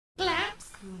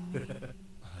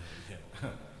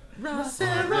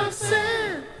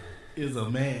Roxanne is a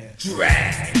man.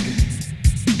 Drag.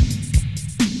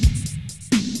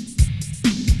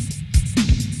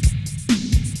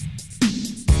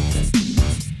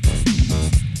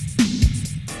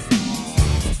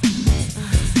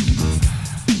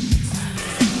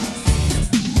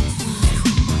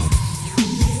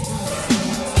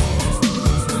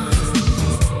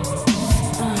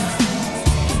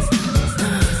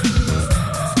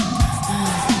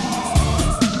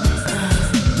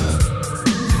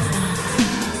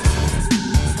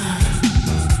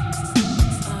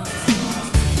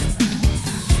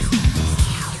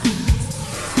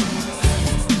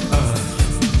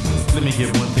 Let me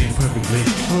get one thing perfectly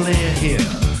clear here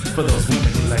for those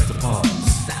women who like to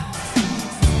pause.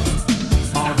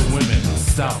 All the women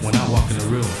stop when I walk in the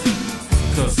room,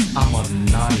 cause I'm a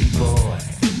naughty boy.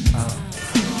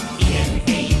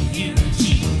 N-A-U-G-H-T-Y.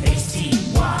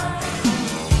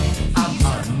 I'm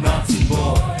a naughty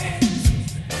boy.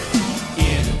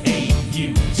 N-A-U-G-H-T-Y.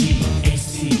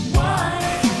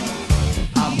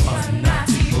 I'm a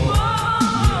naughty boy.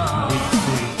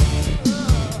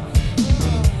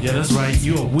 Yeah, that's right,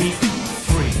 you're a weak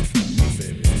freak,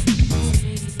 baby.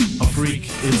 A freak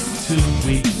is too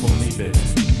weak for me, baby.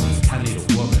 I need a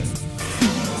woman.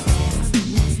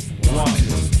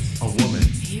 Wanted a woman.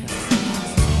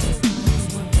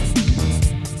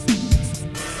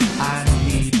 I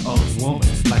need a woman,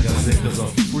 like I said, cause a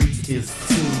freak is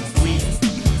too weak.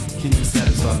 Can you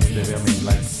satisfy me, baby? I mean,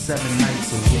 like 7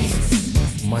 nights a week,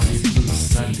 Monday through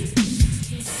Sunday.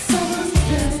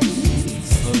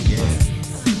 So yeah.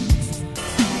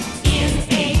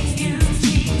 N-A-U-G-H-T-Y.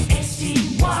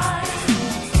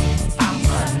 I'm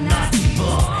a naughty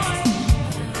boy.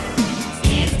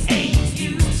 N-A-U-G-H-T-Y.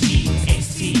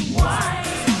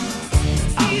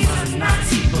 He's a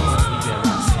naughty boy.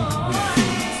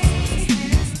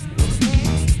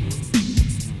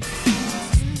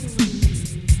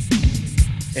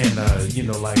 And you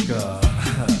know, like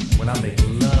when I make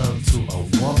love to a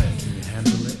woman, can you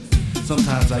handle it?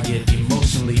 Sometimes I get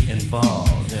emotionally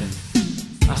involved and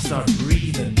I start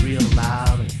breathing real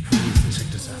loud and crazy. Check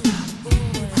this out.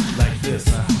 Like this,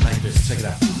 like this. Check it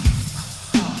out.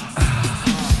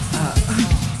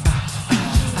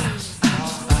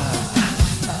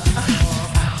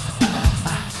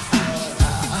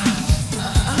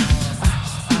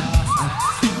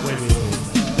 Wait.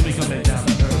 Let me come back down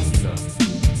to earth, you know.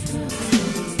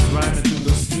 Driving through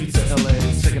the streets of LA,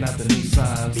 checking out the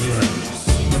Nissans,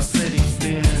 Mercedes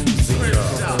Benz,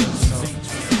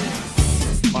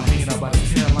 or hanging out by the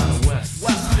Carolina West,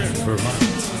 Vermont,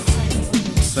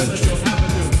 Central.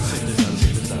 Check this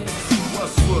out.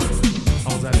 I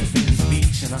was out at Venice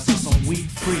Beach and I saw some weak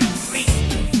freaks.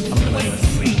 I'm gonna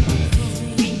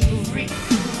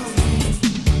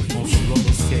on some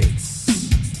roller skates.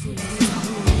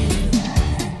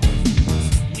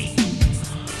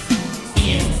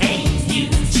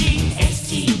 N-A-U-G-H-T-Y.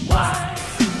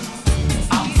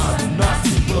 I'm a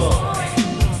naughty boy.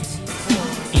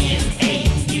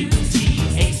 N-A-U-G-H-T-Y.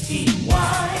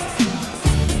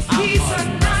 He's a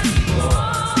naughty boy.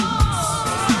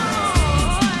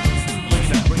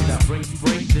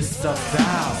 Break this stuff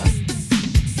down.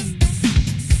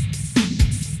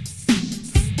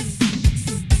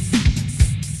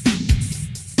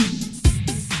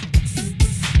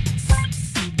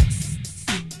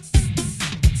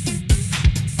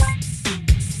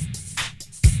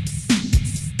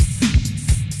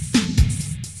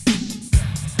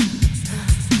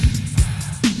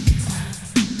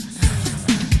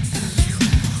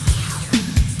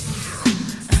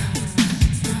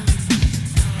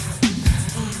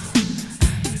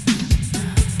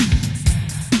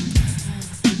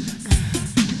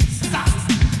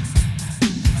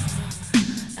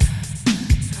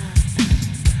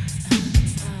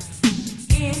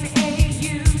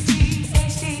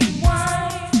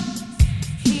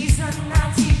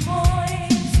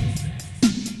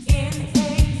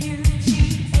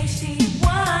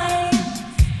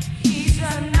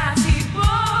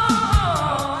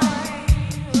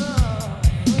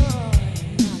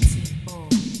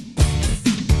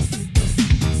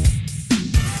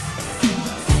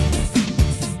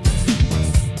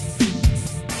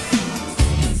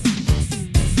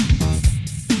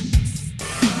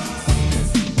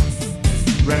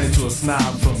 Ran into a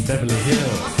snob from Beverly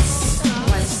Hills.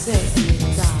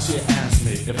 She asked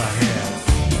me if I had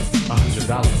 $100.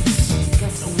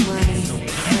 Got some money.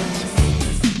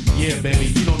 Yeah, baby,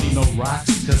 you don't need no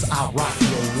rocks, cause I'll rock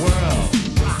your world.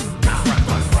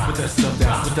 Put that stuff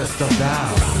down, put that stuff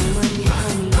down. Got some money,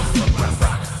 honey.